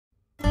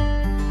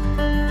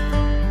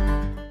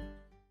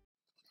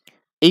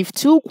If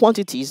two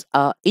quantities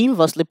are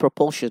inversely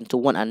proportional to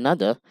one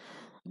another,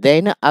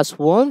 then as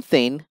one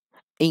thing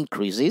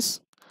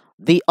increases,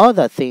 the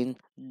other thing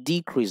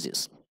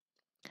decreases.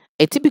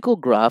 A typical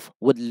graph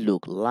would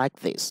look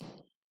like this.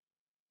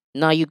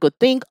 Now you could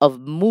think of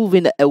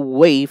moving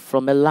away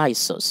from a light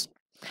source.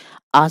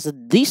 As the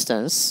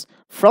distance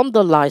from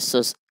the light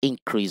source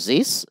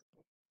increases,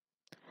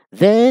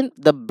 then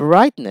the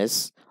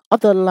brightness of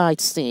the light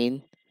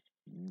seen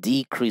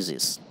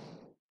decreases.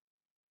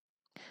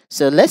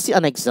 So let's see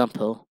an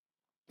example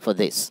for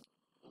this.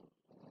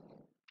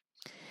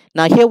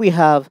 Now here we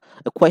have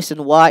a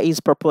question: y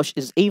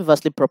is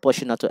inversely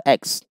proportional to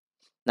x.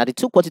 Now the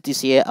two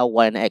quantities here are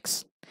y and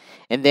x.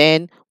 And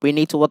then we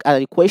need to work out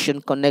an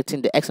equation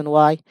connecting the x and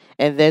y,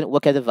 and then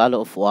work out the value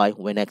of y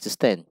when x is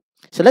 10.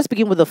 So let's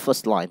begin with the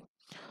first line.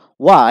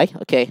 Y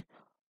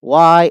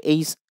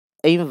is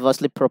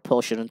inversely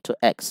proportional to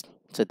x.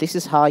 So this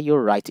is how you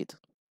write it.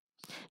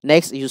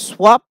 Next, you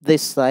swap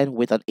this sign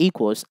with an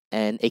equals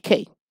and a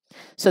k.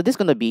 So this is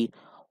going to be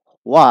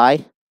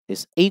y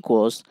is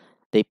equals,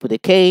 they put a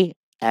k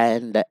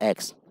and the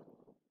x.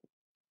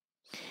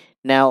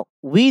 Now,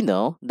 we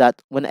know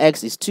that when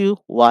x is 2,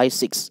 y is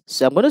 6.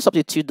 So I'm going to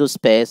substitute those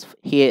pairs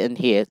here and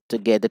here to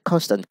get the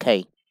constant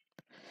k.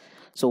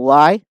 So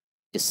y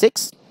is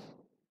 6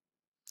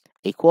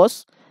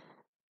 equals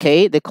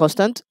k, the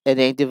constant, and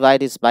then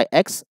divide this by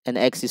x, and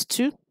x is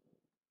 2.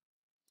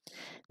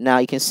 Now,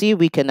 you can see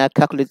we cannot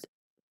calculate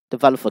the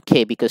value for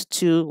k because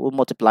 2 will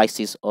multiply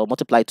 6 or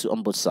multiply 2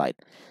 on both sides.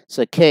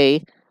 So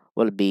k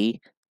will be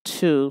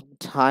 2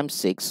 times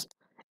 6,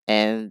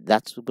 and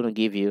that's going to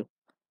give you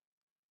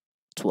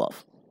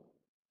 12.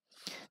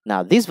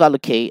 Now, this value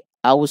k,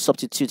 I will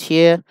substitute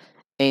here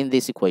in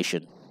this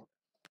equation.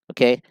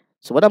 Okay,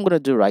 so what I'm going to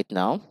do right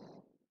now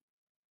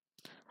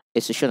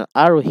is to show an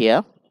arrow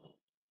here.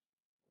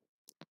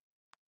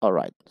 All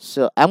right,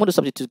 so I'm going to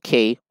substitute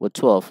k with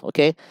 12.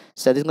 Okay,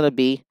 so this is going to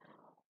be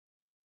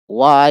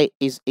y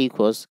is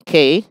equals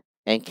k,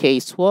 and k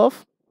is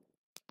 12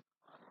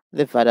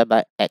 divided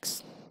by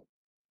x.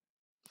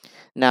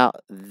 Now,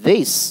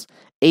 this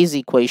is the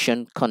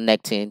equation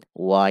connecting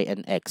y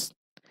and x.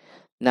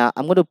 Now,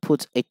 I'm going to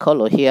put a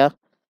color here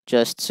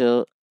just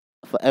for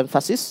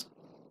emphasis.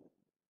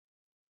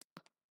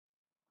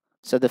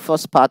 So the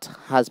first part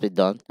has been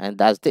done, and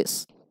that's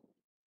this.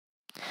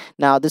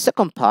 Now, the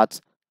second part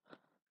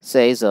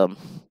says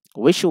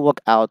we should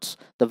work out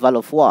the value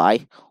of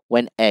y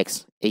when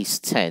x is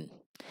 10.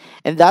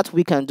 And that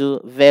we can do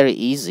very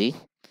easy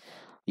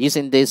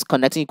using this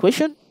connecting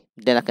equation.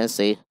 Then I can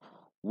say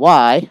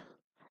y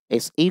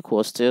is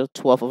equals to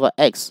 12 over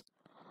x.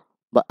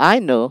 But I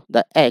know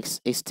that x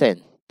is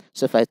 10.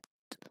 So if I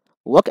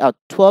work out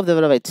 12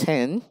 divided by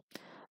 10,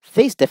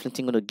 this is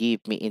definitely going to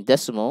give me in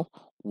decimal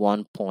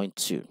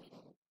 1.2.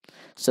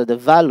 So the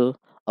value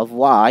of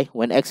y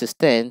when x is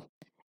 10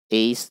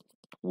 is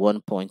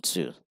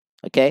 1.2.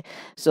 Okay,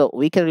 so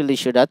we can really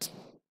show that.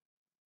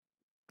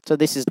 So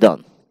this is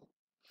done.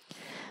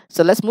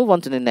 So let's move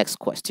on to the next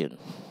question.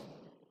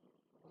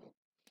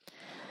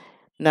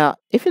 Now,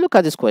 if you look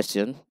at this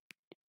question,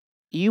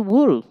 you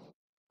will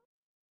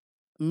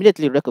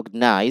immediately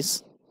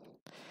recognize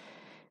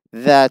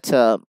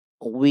that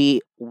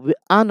we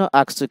are not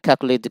asked to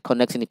calculate the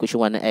connecting equation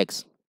y and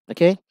x.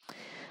 Okay,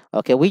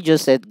 we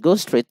just said go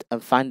straight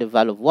and find the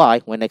value of y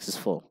when x is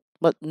 4.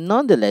 But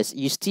nonetheless,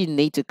 you still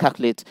need to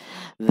calculate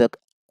the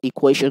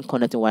equation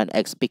connecting y and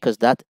x because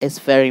that is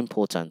very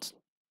important.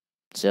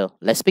 So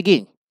let's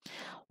begin.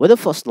 With the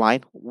first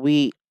line,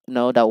 we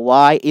know that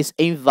y is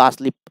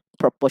inversely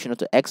proportional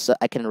to x. So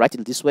I can write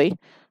it this way.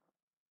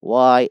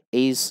 Y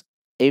is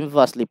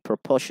inversely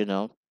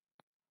proportional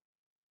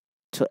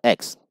to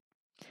x.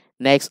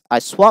 Next, I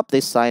swap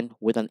this sign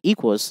with an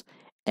equals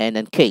and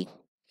then k.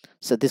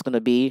 So this is going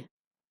to be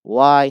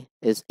y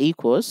is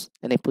equals,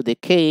 and I put the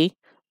k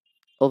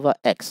over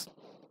x.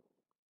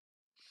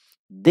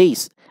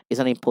 This is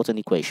an important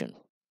equation.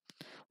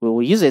 We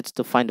will use it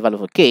to find the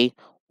value of k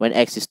when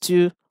x is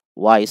 2,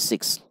 y is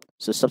 6.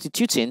 So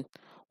substituting,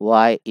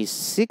 y is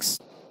 6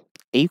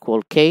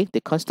 equal k,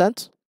 the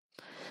constant,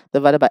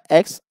 divided by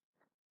x,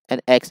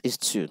 and x is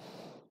 2.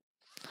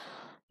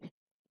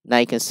 Now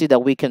you can see that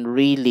we can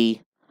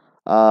really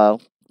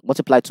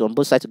multiply 2 on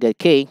both sides to get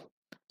k.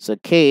 So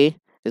k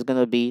is going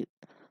to be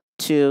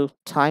 2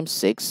 times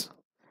 6.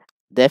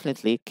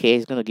 Definitely k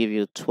is going to give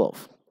you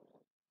 12.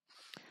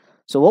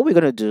 So what we're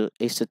going to do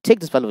is to take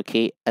this value of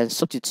k and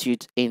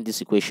substitute in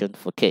this equation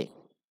for k.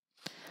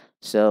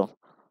 So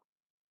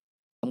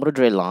I'm going to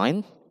draw a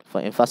line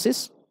for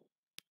emphasis.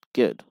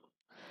 Good.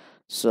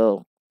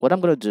 So what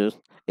I'm going to do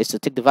is to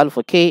take the value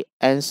for k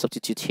and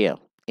substitute here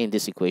in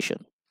this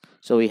equation.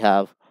 So we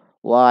have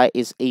y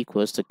is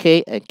equals to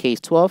k, and k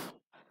is 12.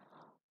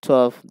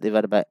 12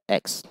 divided by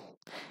x.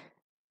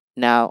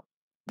 Now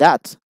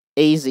that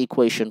is the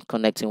equation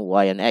connecting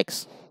y and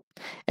x.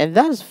 And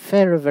that is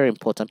very, very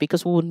important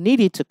because we will need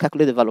it to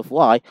calculate the value of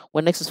y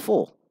when x is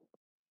 4.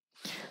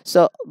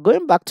 So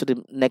going back to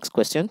the next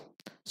question.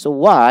 So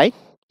y,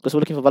 because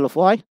we're looking for value of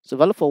y, so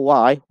value for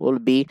y will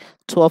be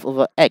 12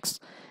 over x.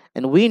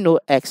 And we know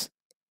x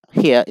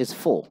here is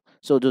 4.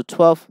 So do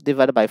 12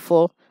 divided by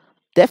 4.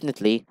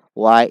 Definitely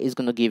y is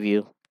going to give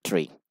you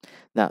 3.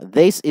 Now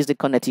this is the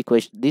correct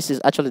equation. This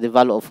is actually the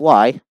value of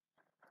y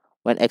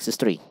when x is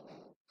 3.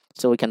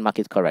 So we can mark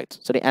it correct.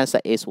 So the answer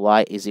is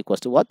y is equals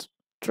to what?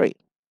 3.